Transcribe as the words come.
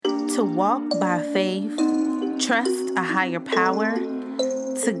to walk by faith, trust a higher power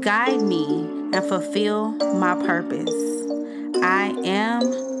to guide me and fulfill my purpose. I am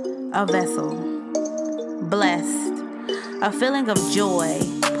a vessel, blessed, a feeling of joy,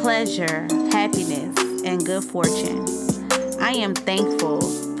 pleasure, happiness, and good fortune. I am thankful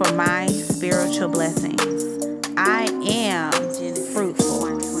for my spiritual blessings. I am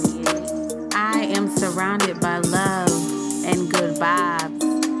fruitful. I am surrounded by love and good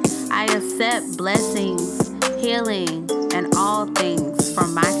vibes. I accept blessings, healing, and all things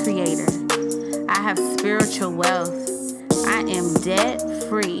from my Creator. I have spiritual wealth. I am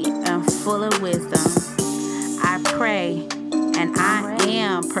debt-free and full of wisdom. I pray and I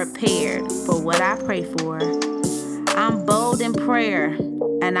am prepared for what I pray for. I'm bold in prayer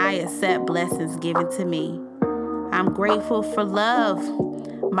and I accept blessings given to me. I'm grateful for love.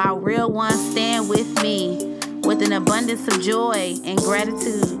 My real ones stand with me with an abundance of joy and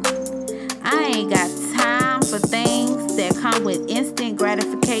gratitude. I ain't got time for things that come with instant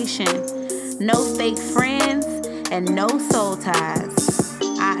gratification. No fake friends and no soul ties.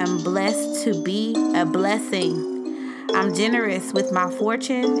 I am blessed to be a blessing. I'm generous with my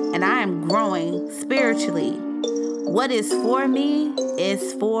fortune and I am growing spiritually. What is for me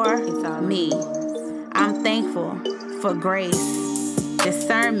is for me. I'm thankful for grace,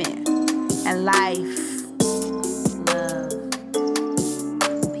 discernment, and life.